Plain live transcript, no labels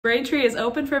Braintree is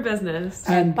open for business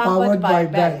and powered by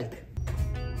Barrett.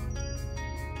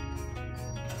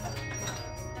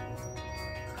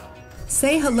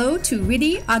 Say hello to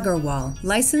Riddhi Agarwal,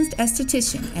 licensed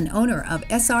esthetician and owner of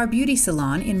Ess Aar Beauty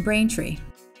Salon in Braintree.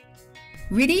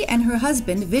 Riddhi and her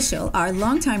husband Vishal are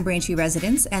longtime Braintree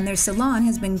residents, and their salon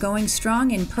has been going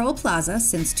strong in Pearl Plaza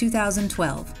since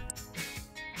 2012.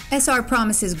 Ess Aar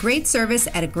promises great service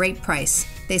at a great price.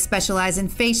 They specialize in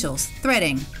facials,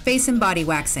 threading, face and body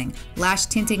waxing, lash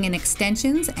tinting and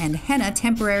extensions, and henna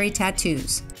temporary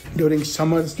tattoos. During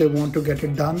summers, they want to get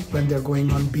it done when they're going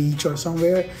on beach or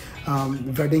somewhere.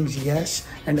 Weddings, yes,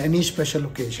 and any special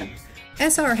occasion.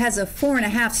 Ess Aar has a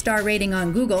 4.5-star rating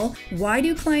on Google. Why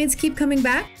do clients keep coming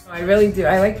back? I really do.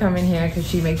 I like coming here because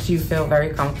she makes you feel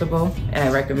very comfortable, and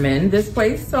I recommend this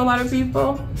place to a lot of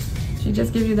people. She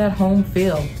just gives you that home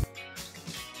feel.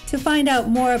 To find out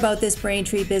more about this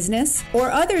Braintree business or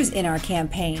others in our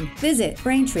campaign, visit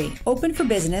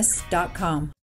BraintreeOpenforbusiness.com.